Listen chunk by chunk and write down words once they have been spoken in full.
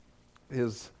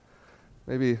is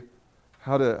maybe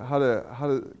how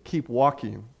to keep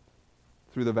walking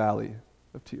through the valley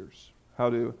of tears, how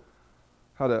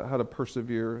to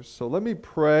persevere. So let me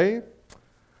pray.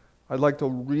 I'd like to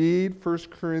read 1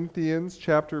 Corinthians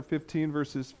chapter 15,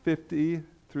 verses 50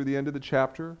 through the end of the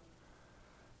chapter,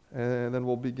 and then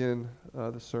we'll begin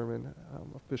the sermon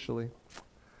officially.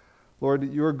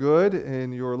 Lord, you are good,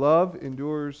 and your love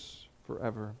endures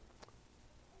forever.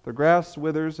 The grass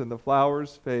withers and the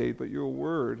flowers fade, but your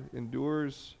word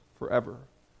endures forever.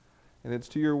 And it's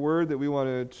to your word that we want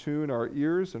to tune our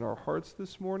ears and our hearts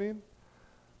this morning.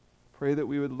 Pray that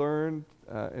we would learn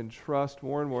and trust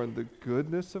more and more in the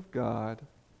goodness of God,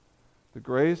 the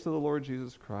grace of the Lord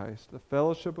Jesus Christ, the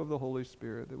fellowship of the Holy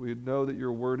Spirit, that we would know that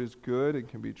your word is good and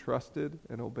can be trusted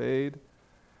and obeyed,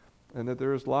 and that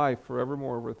there is life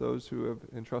forevermore with those who have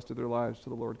entrusted their lives to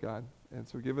the Lord God. And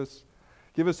so give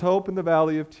us hope in the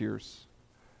valley of tears.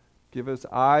 Give us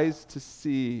eyes to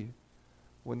see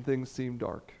when things seem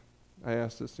dark. I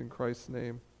ask this in Christ's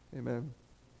name. Amen.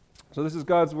 So this is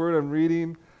God's word. I'm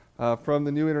reading from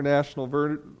the New International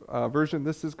Version.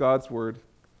 This is God's word.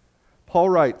 Paul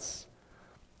writes,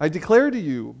 I declare to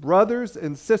you, brothers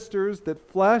and sisters, that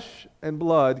flesh and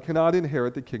blood cannot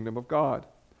inherit the kingdom of God,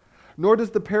 nor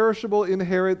does the perishable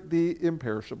inherit the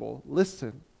imperishable.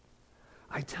 Listen,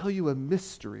 I tell you a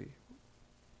mystery.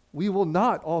 We will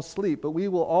not all sleep, but we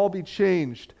will all be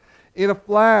changed in a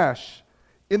flash,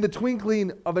 in the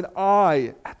twinkling of an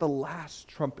eye, at the last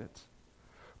trumpet.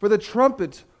 For the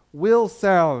trumpet will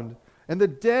sound, and the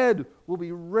dead will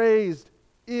be raised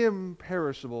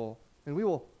imperishable, and we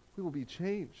will be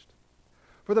changed.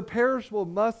 For the perishable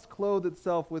must clothe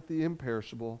itself with the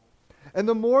imperishable, and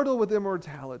the mortal with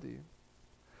immortality.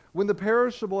 When the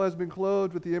perishable has been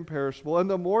clothed with the imperishable, and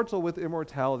the mortal with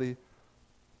immortality,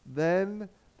 then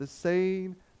the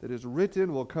saying that is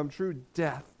written will come true,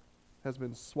 death has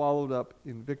been swallowed up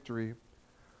in victory.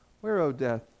 Where, O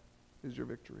death, is your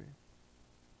victory?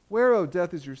 Where, O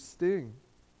death, is your sting?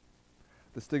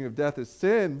 The sting of death is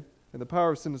sin, and the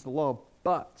power of sin is the law.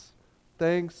 But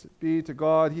thanks be to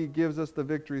God, he gives us the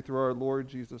victory through our Lord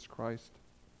Jesus Christ.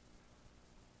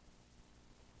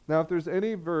 Now, if there's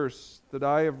any verse that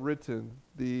I have written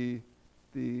the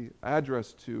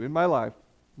address to in my life,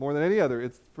 more than any other,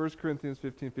 it's 1 Corinthians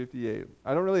 15:58.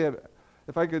 I don't really have,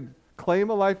 if I could claim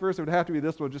a life verse, it would have to be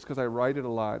this one just because I write it a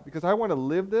lot. Because I want to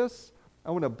live this,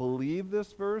 I want to believe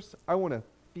this verse, I want to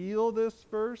feel this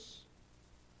verse.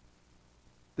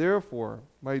 Therefore,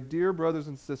 my dear brothers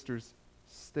and sisters,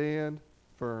 stand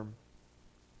firm.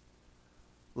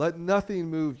 Let nothing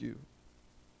move you.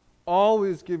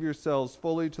 Always give yourselves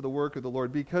fully to the work of the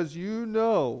Lord, because you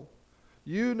know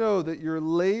that your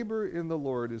labor in the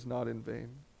Lord is not in vain.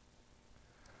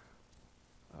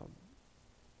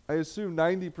 I assume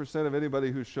 90% of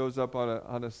anybody who shows up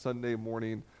on a Sunday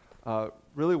morning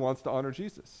really wants to honor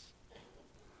Jesus.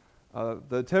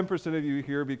 The 10% of you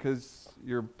here because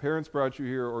your parents brought you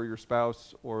here, or your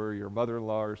spouse or your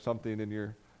mother-in-law or something, and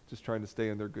you're just trying to stay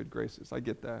in their good graces. I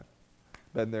get that.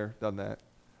 Been there, done that.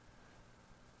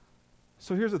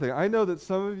 So here's the thing. I know that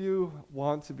some of you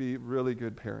want to be really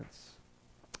good parents.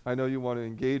 I know you want to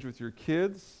engage with your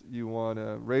kids. You want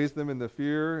to raise them in the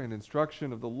fear and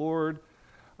instruction of the Lord.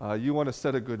 You want to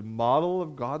set a good model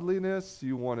of godliness.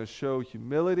 You want to show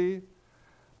humility.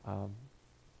 But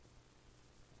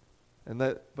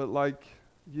like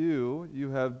you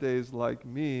have days like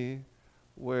me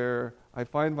where I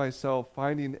find myself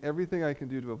finding everything I can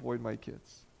do to avoid my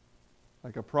kids.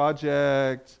 Like a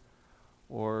project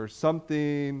or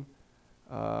something.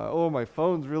 My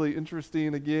phone's really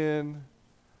interesting again.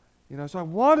 So I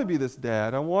want to be this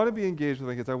dad. I want to be engaged with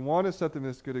my kids. I want to set them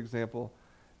this good example.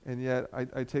 And yet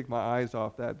I take my eyes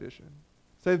off that vision.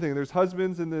 Same thing. There's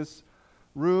husbands in this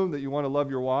room that you want to love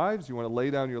your wives. You want to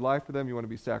lay down your life for them. You want to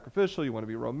be sacrificial. You want to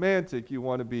be romantic. You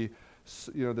want to be,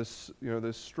 this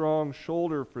strong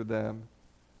shoulder for them.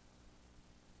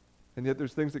 And yet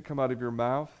there's things that come out of your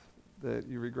mouth that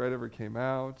you regret ever came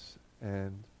out,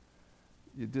 and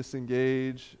you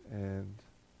disengage. And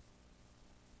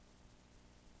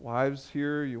wives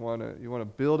here, you want to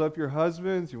build up your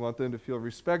husbands. You want them to feel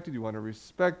respected. You want to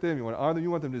respect them. You want to honor them.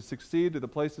 You want them to succeed to the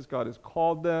places God has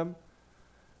called them.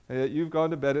 And yet you've gone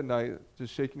to bed at night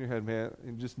just shaking your head, man,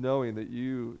 and just knowing that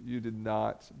you did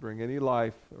not bring any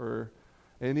life or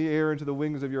any air into the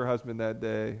wings of your husband that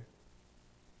day.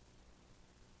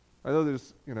 I know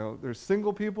there's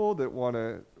single people that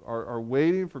are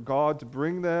waiting for God to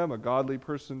bring them a godly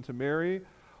person to marry,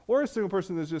 or a single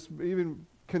person that's just even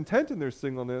content in their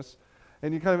singleness,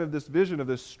 and you kind of have this vision of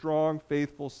this strong,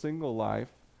 faithful single life.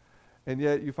 and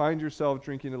yet you find yourself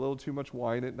drinking a little too much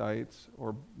wine at night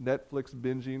or Netflix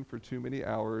binging for too many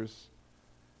hours.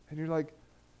 And you're like,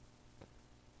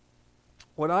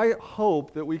 what I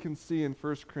hope that we can see in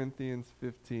 1 Corinthians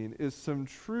 15 is some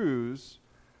truths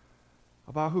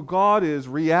about who God is,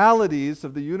 realities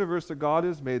of the universe that God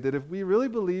has made, that if we really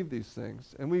believe these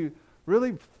things and we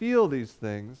really feel these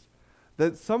things,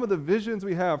 that some of the visions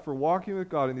we have for walking with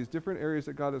God in these different areas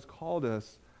that God has called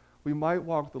us, we might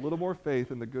walk with a little more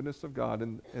faith in the goodness of God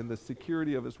and the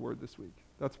security of His Word this week.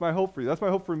 That's my hope for you. That's my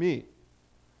hope for me.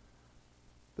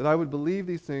 That I would believe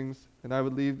these things and I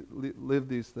would live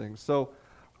these things. So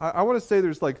I want to say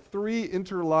there's like three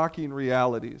interlocking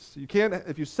realities. You can't,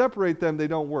 if you separate them, they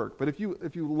don't work. But if you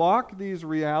lock these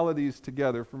realities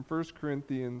together from 1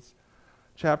 Corinthians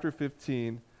chapter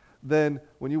 15, then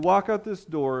when you walk out this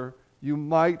door, you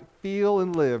might feel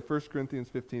and live 1 Corinthians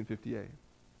 15:58.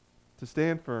 To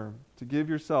stand firm, to give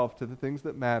yourself to the things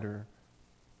that matter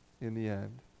in the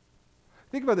end.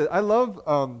 Think about this. I love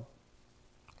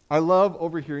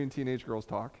overhearing teenage girls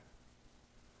talk.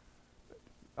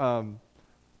 And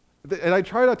I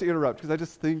try not to interrupt because I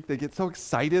just think they get so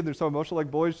excited. They're so emotional.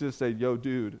 Like boys just say, yo,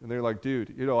 dude. And they're like,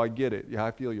 dude, I get it. Yeah, I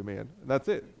feel you, man. And that's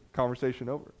it. Conversation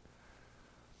over.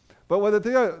 But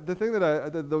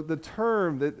the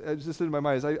term that just in my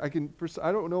mind is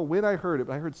I don't know when I heard it,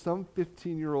 but I heard some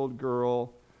 15-year-old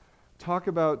girl talk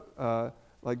about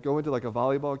like going to like a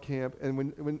volleyball camp, and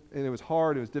when it was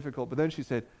hard, it was difficult. But then she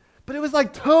said, but it was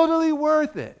like totally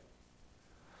worth it.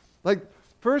 Like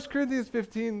 1 Corinthians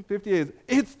 15:58 is,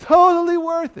 it's totally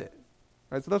worth it.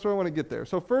 All right, so that's where I want to get there.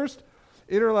 So first,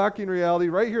 interlocking reality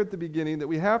right here at the beginning that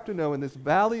we have to know in this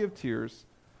valley of tears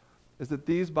is that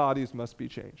these bodies must be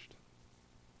changed.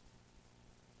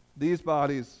 These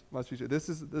bodies must be changed.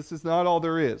 This is not all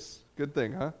there is. Good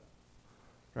thing, huh?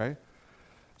 Right?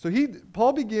 So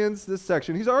Paul begins this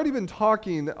section. He's already been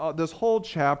talking this whole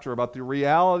chapter about the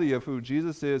reality of who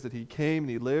Jesus is, that He came and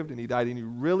He lived and He died and He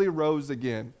really rose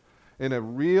again in a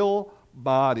real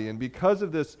body. And because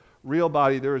of this real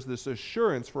body, there is this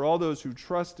assurance for all those who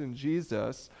trust in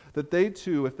Jesus that they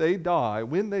too, if they die,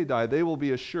 when they die, they will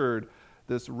be assured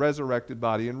this resurrected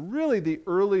body. And really the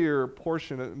earlier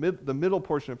portion, the middle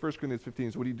portion of 1 Corinthians 15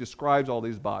 is when he describes all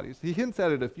these bodies. He hints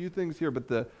at it a few things here, but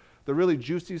the really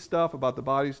juicy stuff about the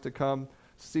bodies to come,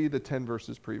 see the 10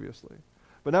 verses previously.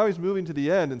 But now he's moving to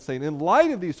the end and saying, in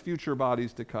light of these future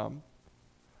bodies to come,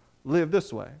 live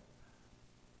this way,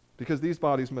 because these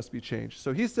bodies must be changed.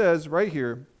 So he says right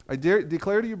here, I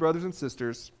declare to you, brothers and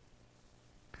sisters,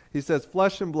 he says,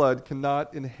 flesh and blood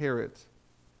cannot inherit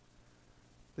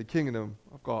the kingdom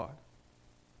of God.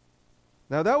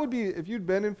 Now that would be, if you'd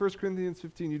been in 1 Corinthians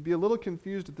 15, you'd be a little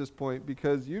confused at this point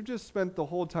because you've just spent the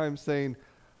whole time saying,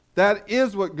 that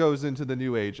is what goes into the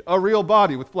new age, a real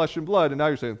body with flesh and blood. And now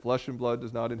you're saying flesh and blood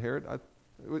does not inherit.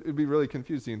 It would be really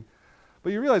confusing.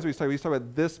 But you realize what he's talking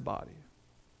about this body,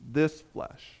 this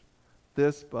flesh,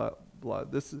 this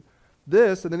blood, this,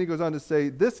 and then he goes on to say,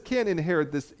 this can't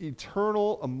inherit this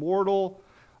eternal, immortal,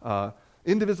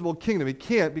 indivisible kingdom. It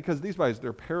can't, because these bodies,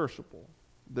 they're perishable.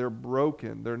 They're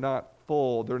broken. They're not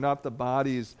full. They're not the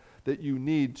bodies that you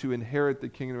need to inherit the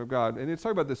kingdom of God. And it's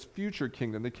talking about this future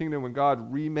kingdom, the kingdom when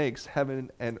God remakes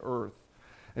heaven and earth.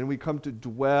 And we come to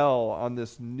dwell on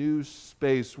this new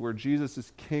space where Jesus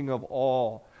is king of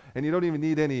all. And you don't even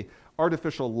need any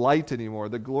artificial light anymore.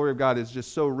 The glory of God is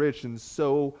just so rich and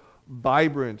so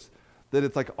vibrant that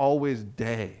it's like always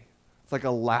day. It's like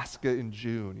Alaska in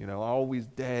June, always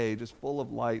day, just full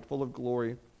of light, full of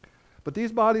glory. But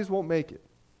these bodies won't make it.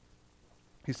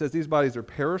 He says these bodies are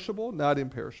perishable, not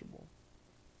imperishable.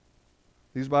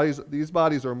 These bodies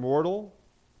are mortal,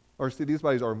 these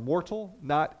bodies are mortal,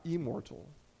 not immortal.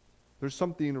 There's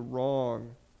something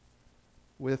wrong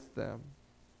with them.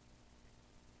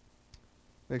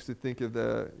 Makes me think of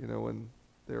when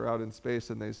they were out in space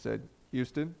and they said,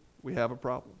 Houston, we have a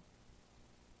problem.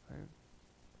 Right?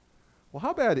 Well,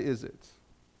 how bad is it?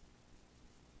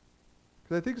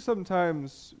 Because I think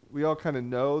sometimes we all kind of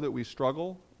know that we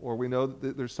struggle, or we know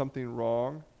that there's something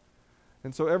wrong.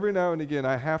 And so every now and again,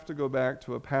 I have to go back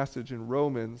to a passage in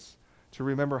Romans to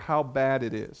remember how bad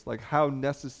it is, like how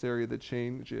necessary the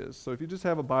change is. So if you just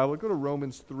have a Bible, go to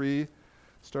Romans 3,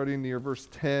 starting near verse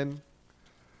 10.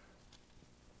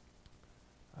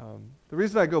 The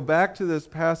reason I go back to this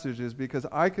passage is because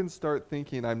I can start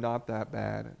thinking I'm not that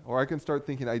bad, or I can start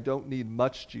thinking I don't need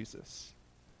much Jesus.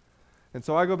 And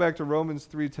so I go back to Romans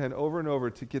 3:10 over and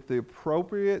over to get the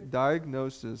appropriate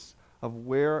diagnosis of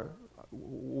where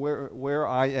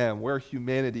I am, where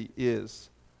humanity is.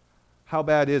 How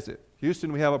bad is it?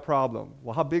 Houston, we have a problem.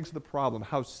 Well, how big's the problem?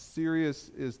 How serious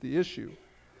is the issue?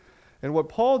 And what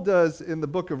Paul does in the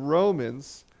book of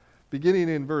Romans, beginning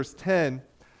in verse 10,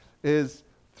 is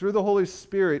through the Holy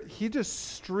Spirit, he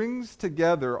just strings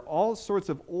together all sorts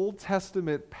of Old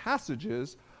Testament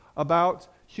passages about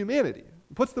humanity.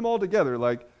 He puts them all together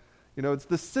like, it's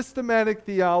the systematic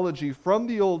theology from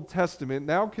the Old Testament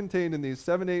now contained in these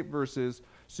 7-8 verses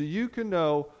so you can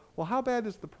know, well, how bad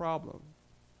is the problem?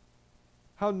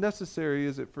 How necessary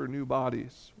is it for new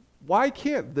bodies? Why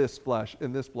can't this flesh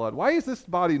and this blood? Why is this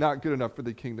body not good enough for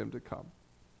the kingdom to come?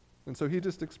 And so he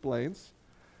just explains.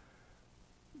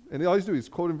 And all he's doing is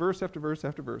quoting verse after verse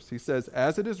after verse. He says,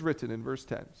 as it is written in verse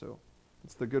 10. So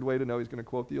it's the good way to know he's going to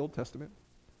quote the Old Testament.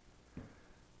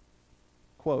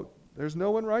 Quote, there's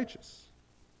no one righteous,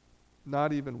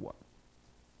 not even one.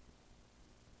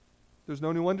 There's no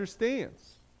one who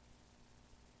understands.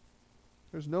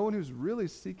 There's no one who's really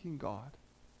seeking God.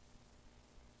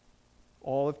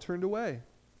 All have turned away.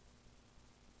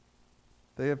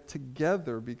 They have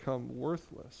together become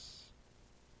worthless.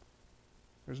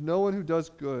 There's no one who does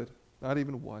good, not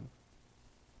even one.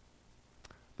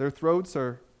 Their throats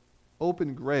are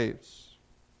open graves.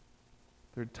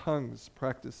 Their tongues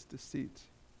practice deceit.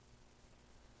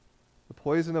 The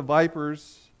poison of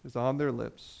vipers is on their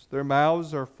lips. Their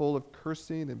mouths are full of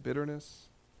cursing and bitterness.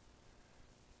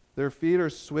 Their feet are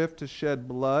swift to shed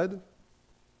blood.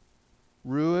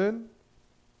 Ruin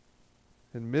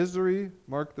and misery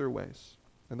mark their ways,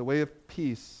 and the way of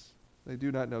peace they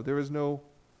do not know. There is no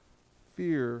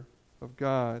fear of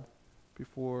God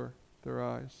before their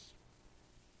eyes.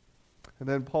 And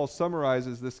then Paul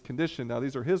summarizes this condition. Now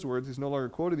these are his words. He's no longer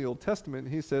quoting the Old Testament.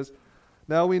 And he says,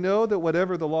 now we know that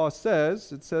whatever the law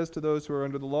says, it says to those who are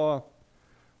under the law,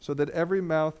 so that every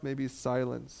mouth may be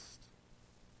silenced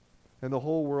and the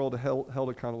whole world held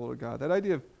accountable to God. That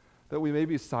idea of that we may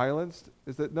be silenced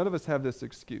is that none of us have this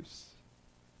excuse.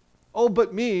 Oh,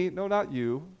 but me. No, not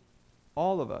you.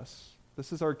 All of us.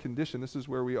 This is our condition. This is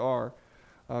where we are.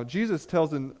 Jesus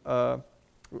tells a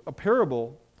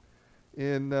parable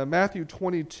in Matthew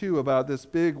 22 about this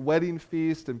big wedding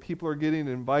feast, and people are getting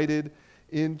invited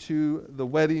into the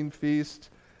wedding feast.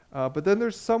 But then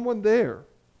there's someone there,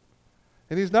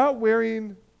 and he's not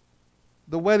wearing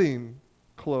the wedding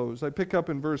clothes. I pick up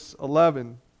in verse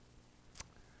 11.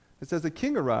 It says, the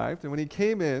king arrived, and when he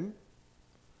came in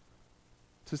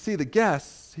to see the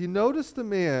guests, he noticed a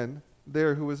man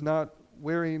there who was not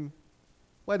wearing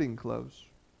wedding clothes.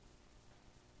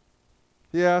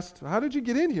 He asked, how did you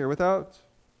get in here without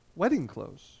wedding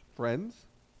clothes, friends?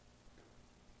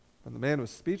 And the man was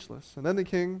speechless. And then the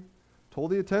king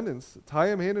told the attendants, tie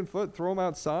him hand and foot, throw him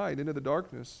outside into the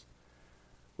darkness,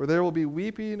 where there will be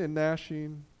weeping and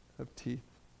gnashing of teeth.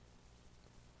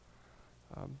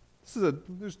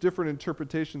 There's different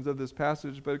interpretations of this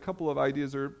passage, but a couple of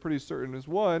ideas are pretty certain. Is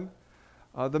one,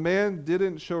 the man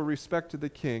didn't show respect to the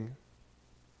king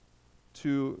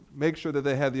to make sure that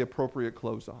they had the appropriate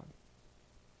clothes on.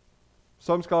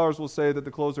 Some scholars will say that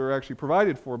the clothes are actually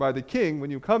provided for by the king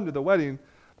when you come to the wedding,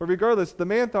 but regardless, the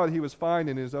man thought he was fine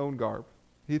in his own garb.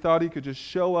 He thought he could just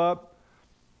show up,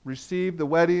 receive the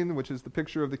wedding, which is the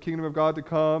picture of the kingdom of God to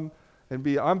come, and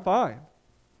I'm fine.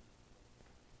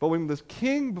 But when the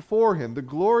king before him, the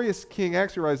glorious king,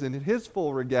 actually arrives in his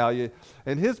full regalia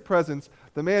and his presence,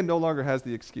 the man no longer has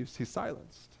the excuse. He's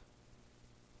silenced.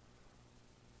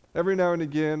 Every now and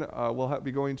again, we'll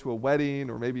be going to a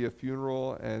wedding or maybe a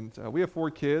funeral, and we have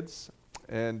 4 kids,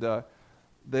 and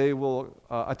they will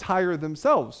attire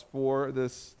themselves for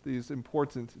these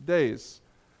important days.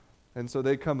 And so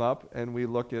they come up, and we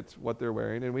look at what they're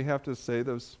wearing, and we have to say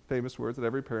those famous words that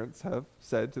every parents have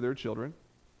said to their children.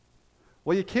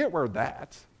 Well, you can't wear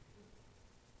that.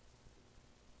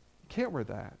 You can't wear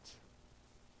that.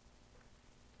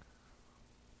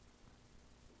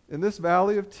 In this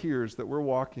valley of tears that we're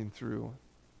walking through,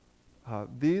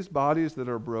 these bodies that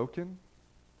are broken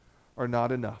are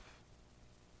not enough.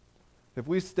 If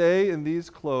we stay in these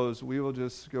clothes, we will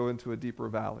just go into a deeper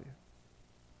valley.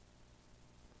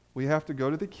 We have to go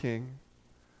to the King.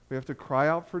 We have to cry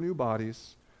out for new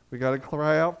bodies. We got to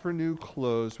cry out for new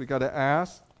clothes. We got to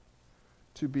ask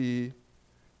to be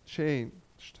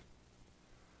changed.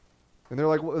 And they're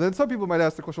like, well, then some people might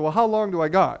ask the question, well, how long do I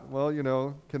got? Well,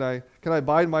 can I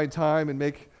bide my time and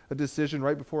make a decision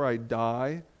right before I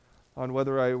die on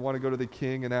whether I want to go to the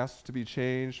King and ask to be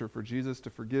changed or for Jesus to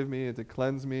forgive me and to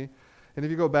cleanse me? And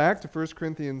if you go back to 1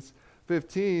 Corinthians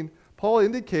 15, Paul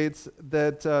indicates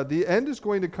that the end is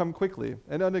going to come quickly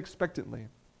and unexpectedly.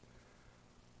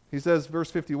 He says, verse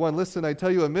 51, listen, I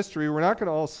tell you a mystery. We're not going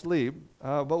to all sleep,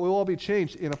 but we'll all be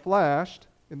changed in a flash,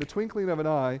 in the twinkling of an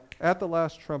eye, at the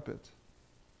last trumpet.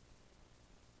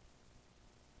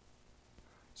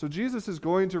 So Jesus is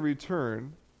going to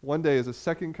return one day as a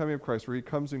second coming of Christ, where he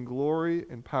comes in glory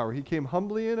and power. He came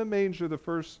humbly in a manger the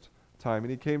first time, and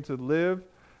he came to live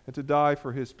and to die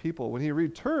for his people. When he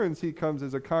returns, he comes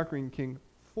as a conquering king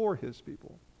for his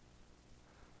people.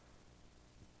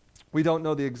 We don't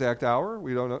know the exact hour.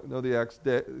 We don't know the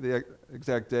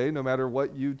exact day. No matter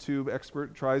what YouTube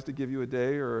expert tries to give you a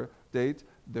day or a date,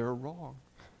 they're wrong.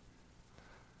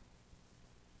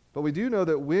 But we do know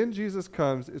that when Jesus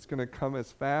comes, it's going to come as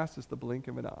fast as the blink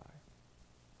of an eye.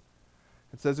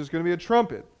 It says there's going to be a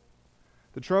trumpet.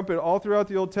 The trumpet all throughout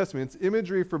the Old Testament, it's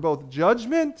imagery for both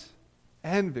judgment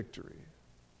and victory.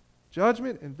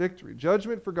 Judgment and victory.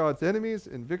 Judgment for God's enemies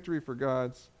and victory for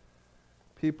God's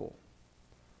people.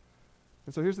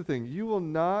 And so here's the thing. You will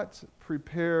not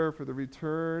prepare for the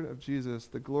return of Jesus,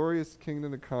 the glorious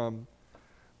kingdom to come,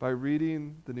 by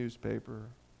reading the newspaper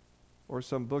or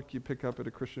some book you pick up at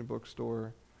a Christian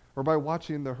bookstore or by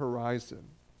watching The Horizon.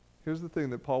 Here's the thing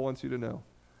that Paul wants you to know.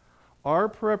 Our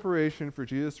preparation for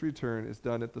Jesus' return is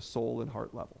done at the soul and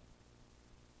heart level.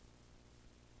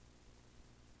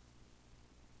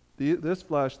 This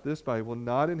flesh, this body, will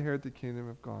not inherit the kingdom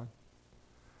of God.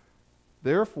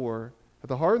 Therefore, at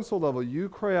the heart and soul level, you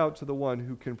cry out to the one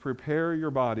who can prepare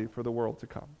your body for the world to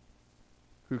come,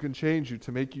 who can change you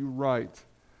to make you right.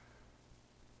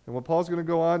 And what Paul's going to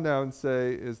go on now and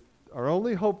say is our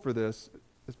only hope for this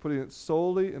is putting it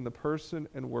solely in the person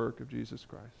and work of Jesus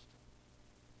Christ.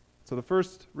 So the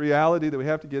first reality that we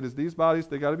have to get is these bodies,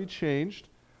 they got to be changed.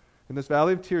 In this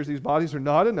valley of tears, these bodies are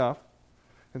not enough.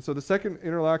 And so the second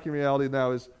interlocking reality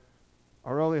now is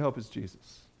our only hope is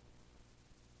Jesus.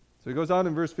 So he goes on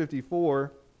in verse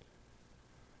 54,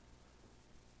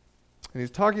 and he's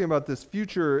talking about this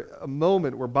future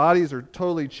moment where bodies are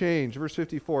totally changed. Verse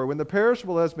 54, when the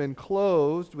perishable has been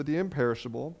clothed with the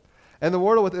imperishable, and the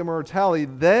mortal with immortality,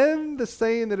 then the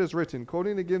saying that is written,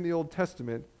 quoting again the Old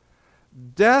Testament,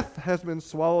 death has been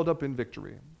swallowed up in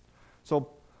victory. So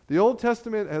the Old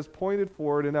Testament has pointed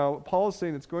forward, and now Paul is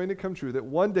saying it's going to come true, that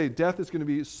one day death is going to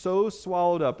be so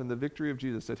swallowed up in the victory of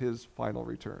Jesus at his final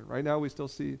return. Right now we still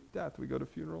see death. We go to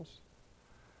funerals.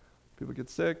 People get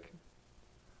sick.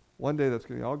 One day that's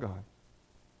going to be all gone.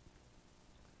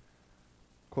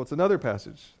 Quotes another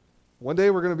passage. One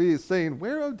day we're going to be saying,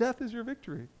 where, O death, is your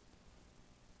victory?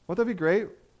 Won't that be great?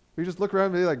 We just look around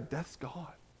and be like, death's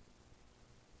gone.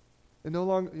 And no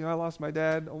longer, I lost my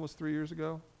dad almost 3 years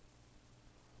ago.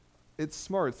 It's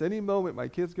smart. It's any moment my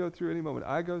kids go through, any moment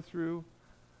I go through,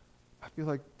 I feel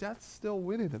like death's still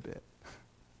winning a bit.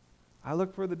 I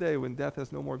look for the day when death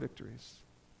has no more victories,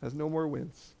 has no more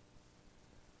wins.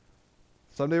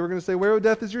 Someday we're going to say, where, O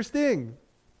death, is your sting?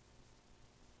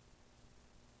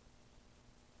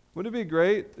 Wouldn't it be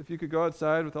great if you could go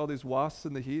outside with all these wasps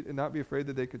in the heat and not be afraid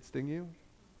that they could sting you?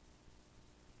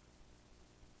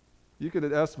 You could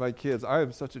ask my kids, I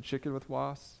am such a chicken with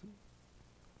wasps.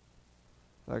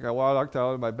 Like I walked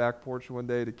out on my back porch one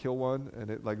day to kill one,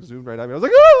 and it like zoomed right at me. I was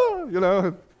like,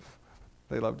 ah!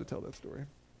 They love to tell that story.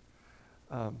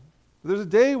 There's a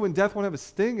day when death won't have a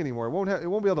sting anymore. It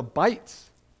won't be able to bite.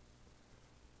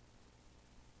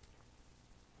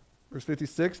 Verse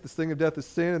 56, the sting of death is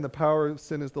sin, and the power of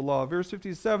sin is the law. Verse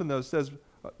 57, though, says,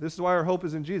 this is why our hope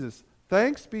is in Jesus.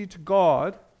 Thanks be to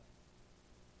God.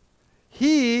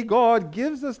 God,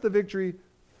 gives us the victory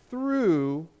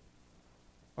through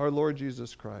our Lord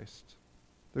Jesus Christ.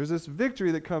 There's this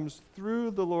victory that comes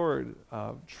through the Lord,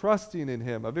 trusting in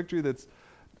him, a victory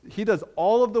he does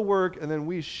all of the work, and then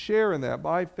we share in that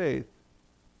by faith.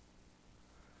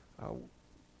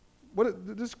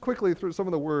 Just quickly through some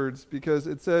of the words, because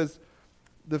it says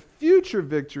the future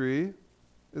victory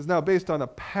is now based on a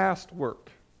past work.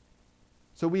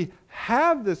 So we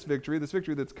have this victory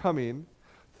that's coming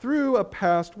through a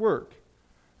past work.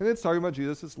 And it's talking about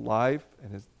Jesus' life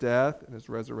and his death and his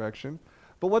resurrection.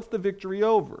 But what's the victory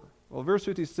over? Well, verse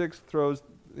 56 throws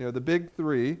the big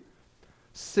three: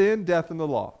 sin, death, and the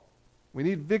law. We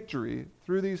need victory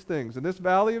through these things. In this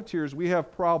valley of tears, we have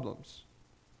problems.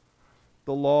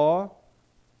 The law,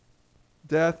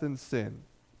 death, and sin.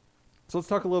 So let's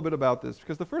talk a little bit about this,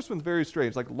 because the first one's very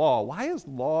strange. Like law. Why is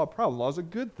law a problem? Law is a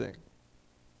good thing.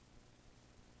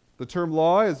 The term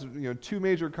law has two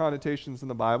major connotations in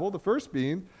the Bible. The first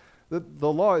being that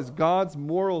the law is God's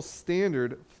moral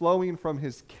standard flowing from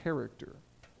his character.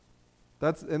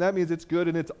 And that means it's good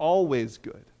and it's always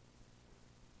good.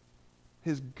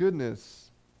 His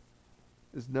goodness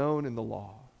is known in the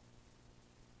law.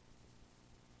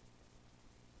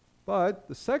 But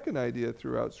the second idea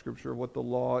throughout Scripture of what the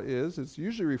law is, it's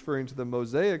usually referring to the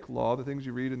Mosaic law, the things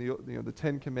you read in the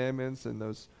Ten Commandments and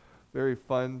those very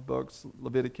fun books,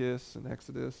 Leviticus and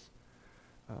Exodus.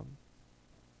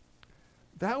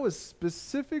 That was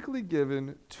specifically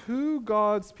given to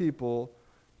God's people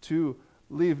to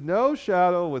leave no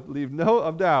shadow, leave no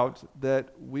of doubt that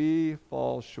we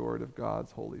fall short of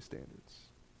God's holy standards.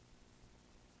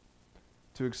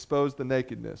 To expose the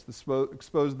nakedness, to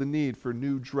expose the need for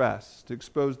new dress, to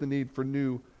expose the need for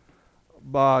new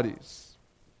bodies.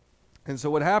 And so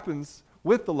what happens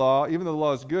with the law, even though the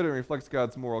law is good and reflects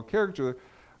God's moral character,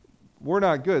 we're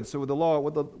not good. So with the law,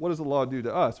 what does the law do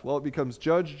to us? Well, it becomes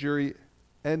judge, jury,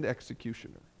 and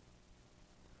executioner.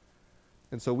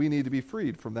 And so we need to be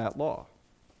freed from that law.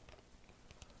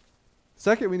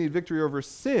 Second, we need victory over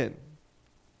sin.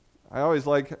 I always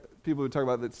like people who talk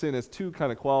about that sin has two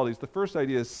kind of qualities. The first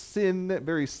idea is sin,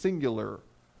 very singular.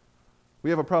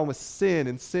 We have a problem with sin,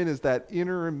 and sin is that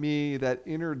inner me, that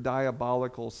inner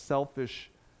diabolical, selfish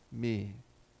me.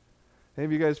 Any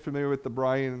of you guys familiar with the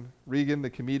Brian Regan, the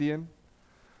comedian?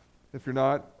 If you're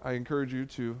not, I encourage you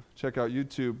to check out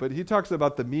YouTube. But he talks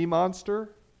about the me monster,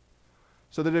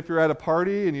 so that if you're at a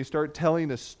party and you start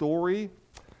telling a story,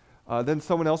 then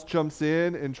someone else jumps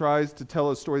in and tries to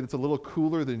tell a story that's a little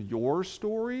cooler than your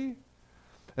story.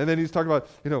 And then he's talking about,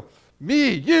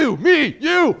 me, you, me,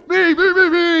 you, me, me, me,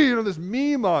 me. This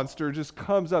me monster just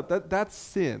comes up. That's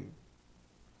sin.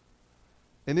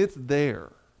 And it's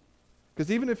there.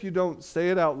 Because even if you don't say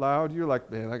it out loud, you're like,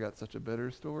 man, I got such a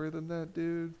better story than that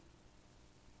dude.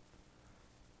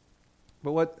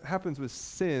 But what happens with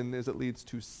sin is it leads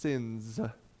to sins.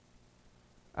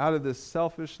 Out of this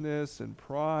selfishness and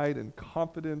pride and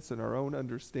confidence in our own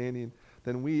understanding,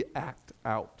 then we act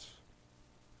out.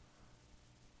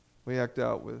 We act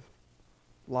out with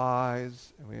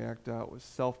lies, and we act out with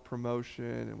self-promotion,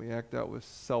 and we act out with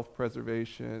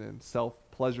self-preservation and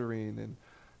self-pleasuring, and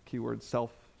keyword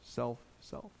self. So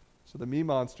the me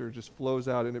monster just flows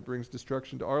out, and it brings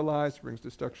destruction to our lives, it brings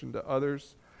destruction to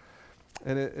others.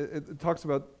 And it talks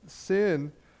about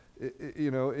sin,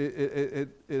 it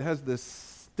has this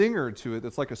stinger to it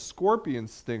that's like a scorpion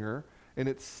stinger, and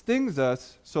it stings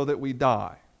us so that we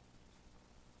die.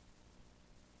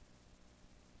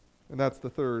 And that's the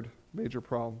third major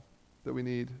problem that we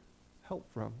need help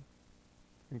from.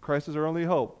 And Christ is our only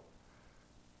hope.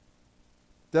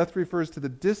 Death refers to the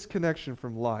disconnection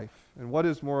from life. And what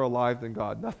is more alive than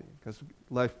God? Nothing, because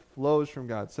life flows from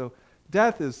God. So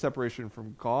death is separation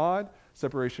from God,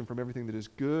 separation from everything that is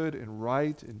good and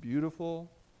right and beautiful.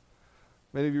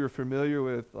 Many of you are familiar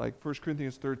with 1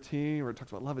 Corinthians 13, where it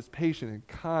talks about love is patient and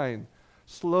kind,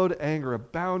 slow to anger,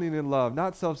 abounding in love,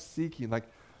 not self-seeking.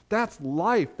 That's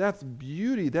life, that's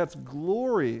beauty, that's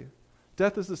glory.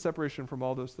 Death is the separation from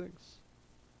all those things.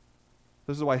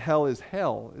 This is why hell, is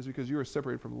because you are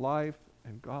separated from life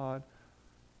and God,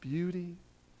 beauty,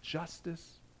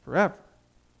 justice, forever.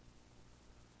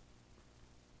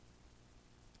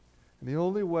 And the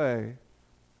only way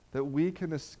that we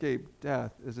can escape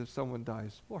death is if someone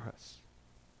dies for us.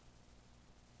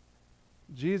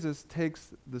 Jesus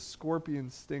takes the scorpion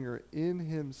stinger in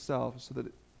himself so that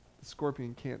the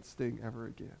scorpion can't sting ever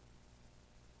again.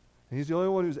 And he's the only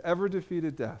one who's ever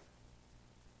defeated death.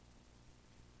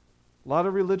 A lot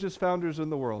of religious founders in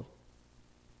the world,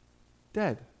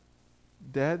 dead,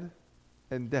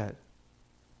 and dead.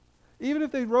 Even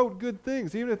if they wrote good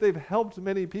things, even if they've helped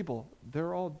many people,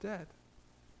 they're all dead.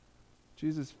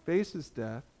 Jesus faces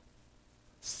death,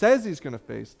 says he's going to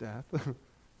face death,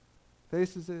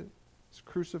 faces it, is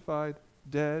crucified,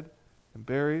 dead, and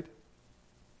buried.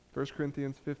 1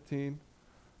 Corinthians 15,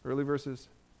 early verses,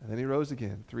 and then he rose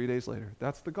again 3 days later.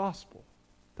 That's the gospel.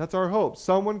 That's our hope.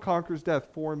 Someone conquers death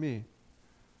for me.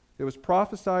 It was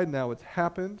prophesied, now it's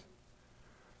happened.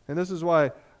 And this is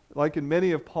why, like in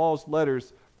many of Paul's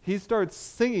letters, he starts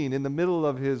singing in the middle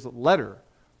of his letter.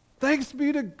 Thanks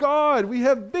be to God, we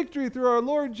have victory through our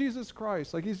Lord Jesus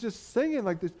Christ. He's just singing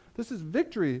like this. This is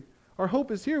victory. Our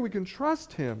hope is here. We can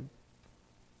trust him.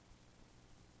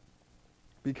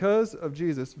 Because of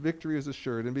Jesus, victory is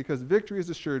assured. And because victory is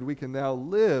assured, we can now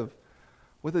live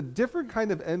with a different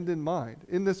kind of end in mind.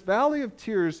 In this valley of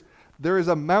tears, there is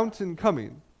a mountain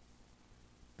coming.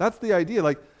 That's the idea.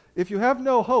 If you have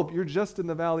no hope, you're just in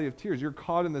the valley of tears. You're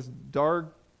caught in this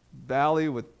dark valley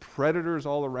with predators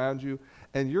all around you,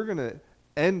 and you're going to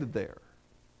end there.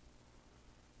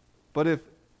 But if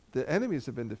the enemies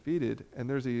have been defeated and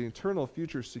there's an eternal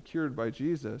future secured by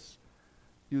Jesus,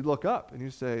 you look up and you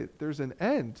say, there's an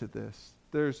end to this.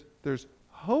 There's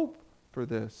hope for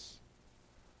this.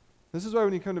 This is why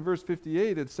when you come to verse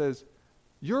 58, it says,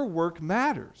 your work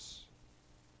matters.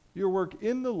 Your work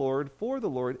in the Lord, for the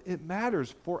Lord, it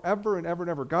matters forever and ever and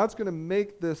ever. God's going to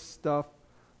make this stuff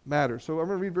matter. So I'm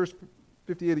going to read verse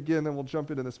 58 again, then we'll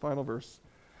jump into this final verse.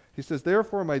 He says,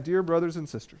 therefore, my dear brothers and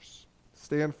sisters,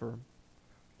 stand firm.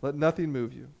 Let nothing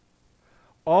move you.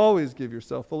 Always give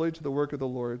yourself fully to the work of the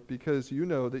Lord, because you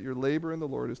know that your labor in the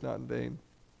Lord is not in vain.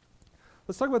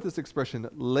 Let's talk about this expression,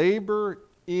 labor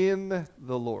in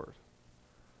the Lord.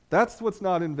 That's what's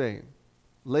not in vain.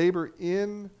 Labor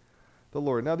in the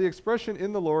Lord. Now, the expression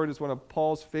in the Lord is one of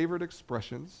Paul's favorite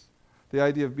expressions, the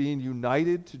idea of being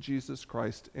united to Jesus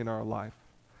Christ in our life.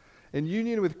 And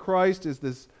union with Christ is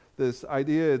this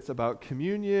idea, it's about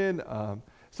communion.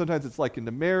 Sometimes it's like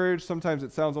into marriage. Sometimes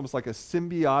it sounds almost like a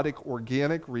symbiotic,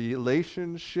 organic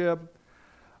relationship.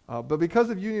 But because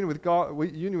of union with God,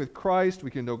 union with Christ,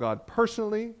 we can know God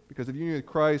personally. Because of union with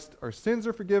Christ, our sins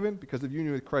are forgiven. Because of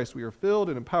union with Christ, we are filled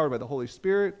and empowered by the Holy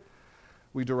Spirit.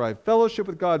 We derive fellowship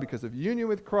with God because of union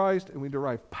with Christ, and we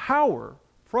derive power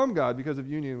from God because of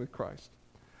union with Christ.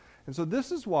 And so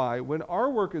this is why when our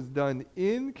work is done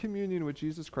in communion with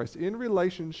Jesus Christ, in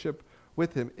relationship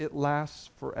with Him, it lasts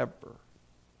forever.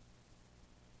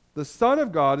 The Son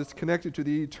of God is connected to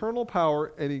the eternal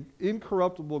power and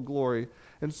incorruptible glory.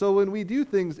 And so when we do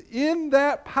things in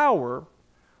that power,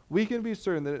 we can be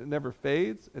certain that it never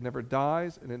fades, it never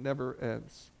dies, and it never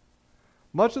ends.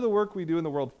 Much of the work we do in the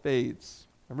world fades.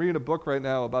 I'm reading a book right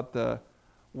now about the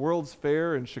World's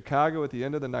Fair in Chicago at the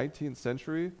end of the 19th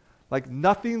century. Like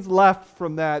nothing's left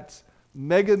from that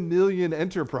mega million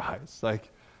enterprise. Like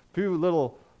a few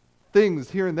little things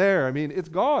here and there. I mean, it's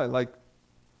gone.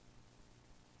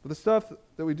 But the stuff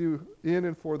that we do in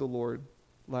and for the Lord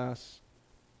lasts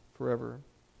forever.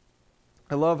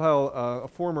 I love how a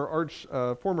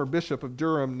former bishop of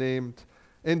Durham named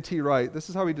N.T. Wright, this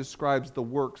is how he describes the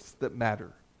works that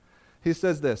matter. He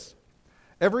says this: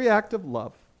 every act of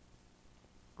love,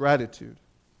 gratitude,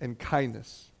 and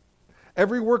kindness,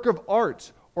 every work of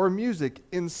art or music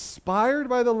inspired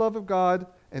by the love of God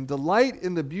and delight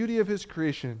in the beauty of His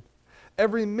creation,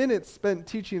 every minute spent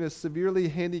teaching a severely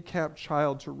handicapped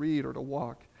child to read or to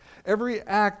walk, every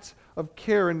act of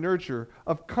care and nurture,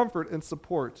 of comfort and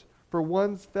support for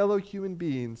one's fellow human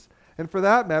beings, and for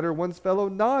that matter, one's fellow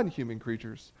non-human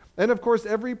creatures. And of course,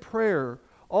 every prayer,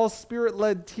 all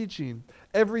Spirit-led teaching,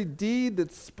 every deed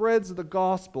that spreads the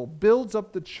gospel, builds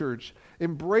up the church,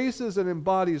 embraces and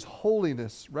embodies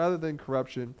holiness rather than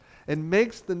corruption, and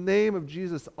makes the name of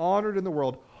Jesus honored in the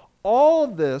world. All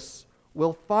of this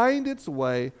will find its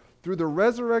way through the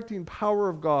resurrecting power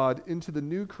of God into the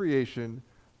new creation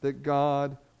that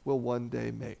God will one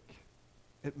day make.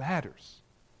 It matters.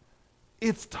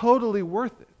 It's totally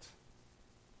worth it.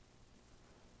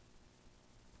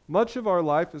 Much of our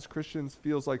life as Christians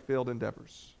feels like failed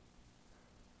endeavors.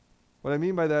 What I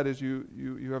mean by that is you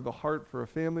have the heart for a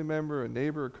family member, a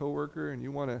neighbor, a coworker, and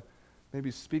you want to maybe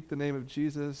speak the name of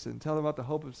Jesus and tell them about the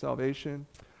hope of salvation.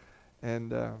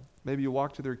 And maybe you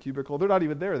walk to their cubicle. They're not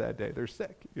even there that day. They're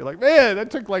sick. You're like, man, that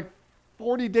took like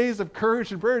 40 days of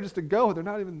courage and prayer just to go. They're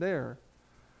not even there.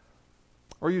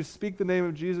 Or you speak the name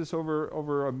of Jesus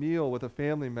over a meal with a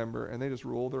family member, and they just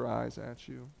roll their eyes at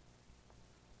you.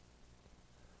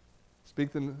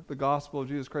 Speak the gospel of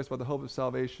Jesus Christ about the hope of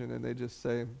salvation, and they just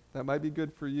say, that might be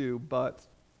good for you, but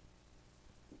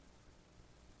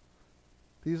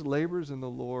these labors in the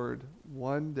Lord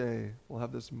one day will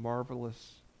have this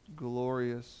marvelous,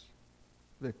 glorious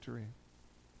victory.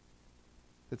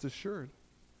 It's assured.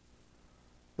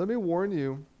 Let me warn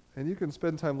you, and you can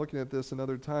spend time looking at this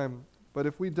another time, but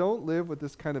if we don't live with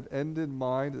this kind of end in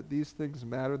mind, that these things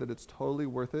matter, that it's totally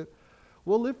worth it,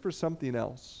 we'll live for something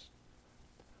else.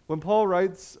 When Paul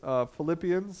writes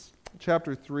Philippians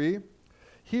chapter 3,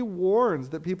 he warns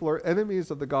that people are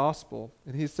enemies of the gospel.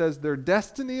 And he says their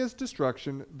destiny is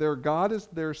destruction, their God is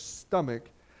their stomach,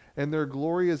 and their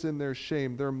glory is in their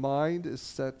shame. Their mind is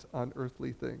set on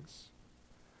earthly things.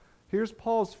 Here's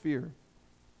Paul's fear.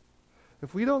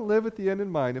 If we don't live with the end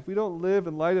in mind, if we don't live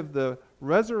in light of the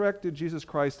resurrected Jesus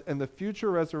Christ and the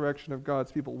future resurrection of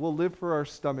God's people, we'll live for our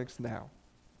stomachs now.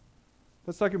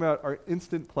 Let's talk about our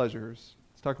instant pleasures.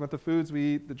 Let's talk about the foods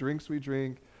we eat, the drinks we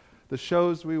drink, the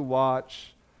shows we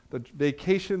watch, the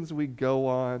vacations we go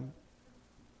on.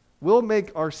 We'll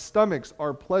make our stomachs,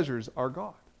 our pleasures, our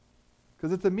God.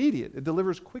 Because it's immediate. It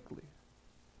delivers quickly.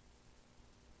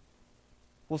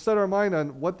 We'll set our mind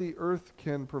on what the earth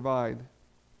can provide.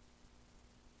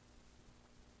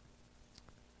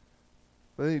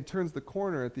 But then he turns the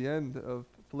corner at the end of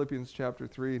Philippians chapter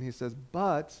 3 and he says,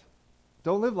 but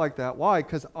don't live like that. Why?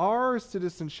 Because our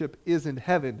citizenship is in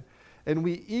heaven, and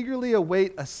we eagerly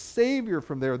await a Savior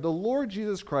from there, the Lord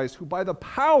Jesus Christ, who by the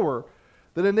power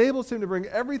that enables Him to bring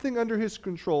everything under His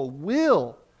control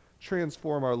will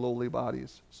transform our lowly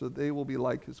bodies so they will be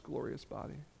like His glorious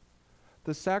body.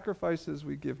 The sacrifices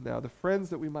we give now, the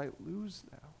friends that we might lose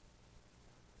now,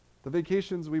 the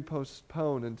vacations we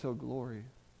postpone until glory,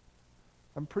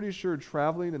 I'm pretty sure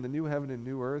traveling in the new heaven and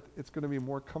new earth, it's going to be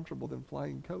more comfortable than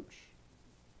flying coach.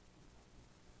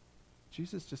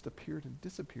 Jesus just appeared and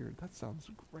disappeared. That sounds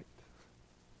great.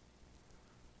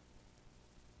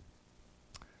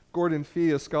 Gordon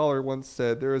Fee, a scholar, once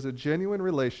said, there is a genuine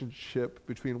relationship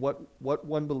between what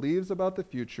one believes about the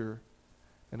future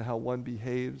and how one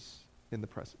behaves in the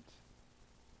present.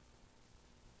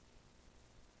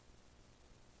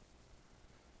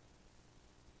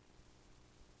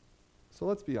 So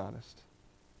let's be honest.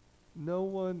 No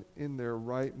one in their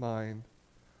right mind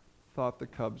thought the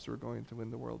Cubs were going to win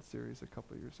the World Series a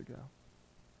couple of years ago.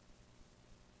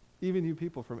 Even you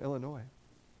people from Illinois.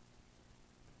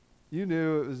 You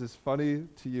knew it was as funny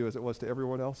to you as it was to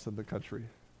everyone else in the country.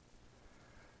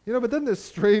 But then this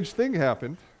strange thing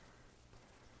happened.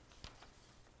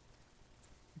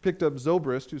 Picked up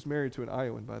Zobrist, who's married to an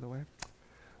Iowan, by the way.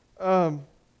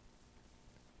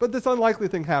 But this unlikely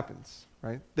thing happens,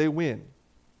 right? They win.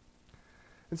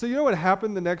 And so you know what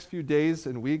happened the next few days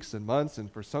and weeks and months,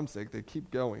 and for some sake, they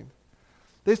keep going.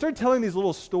 They start telling these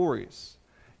little stories.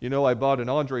 I bought an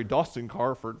Andre Dawson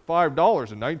car for $5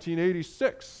 in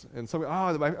 1986. And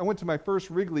I went to my first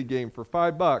Wrigley game for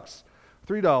 $5,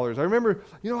 $3. I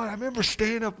remember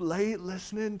staying up late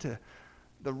listening to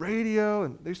the radio,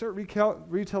 and they start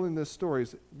retelling these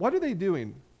stories. What are they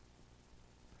doing?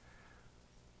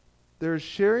 They're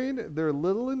sharing their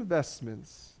little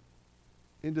investments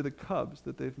into the Cubs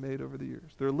that they've made over the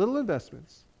years. Their little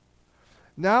investments.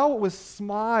 Now with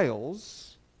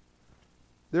smiles,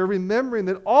 they're remembering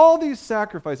that all these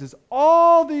sacrifices,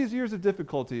 all these years of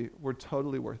difficulty were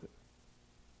totally worth it.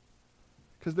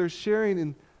 Because they're sharing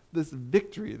in this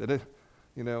victory that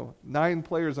 9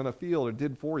 players on a field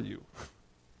did for you.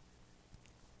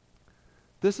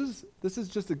 This is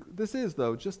just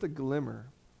a glimmer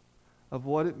of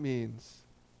what it means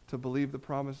to believe the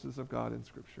promises of God in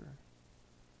Scripture.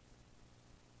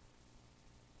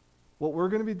 What we're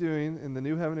going to be doing in the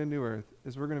new heaven and new earth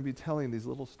is we're going to be telling these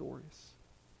little stories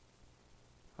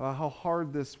about how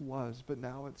hard this was, but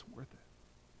now it's worth it.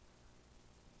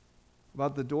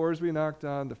 About the doors we knocked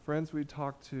on, the friends we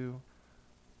talked to,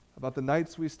 about the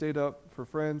nights we stayed up for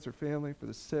friends or family, for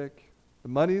the sick, the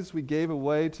monies we gave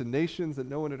away to nations that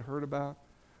no one had heard about.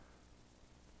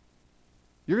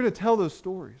 You're going to tell those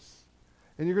stories,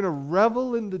 and you're going to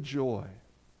revel in the joy.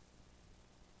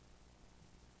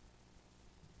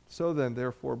 So then,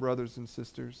 therefore, brothers and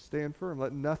sisters, stand firm.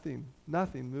 Let nothing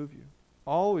move you.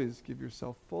 Always give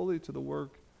yourself fully to the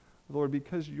work of the Lord,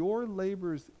 because your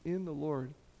labor is in the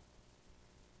Lord,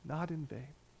 not in vain.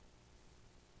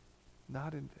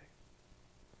 Not in vain.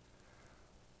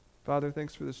 Father,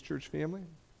 thanks for this church family.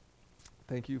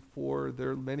 Thank you for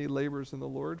their many labors in the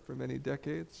Lord for many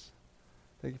decades.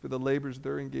 Thank you for the labors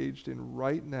they're engaged in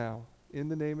right now, in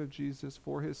the name of Jesus,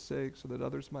 for his sake, so that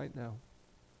others might know.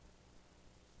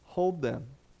 Hold them.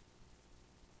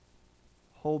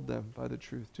 Hold them by the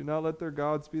truth. Do not let their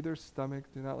gods be their stomach.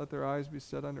 Do not let their eyes be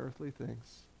set on earthly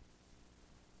things.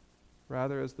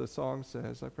 Rather, as the song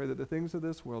says, I pray that the things of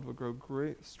this world will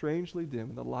grow strangely dim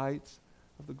in the light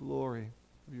of the glory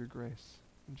of your grace.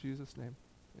 In Jesus' name,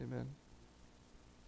 amen.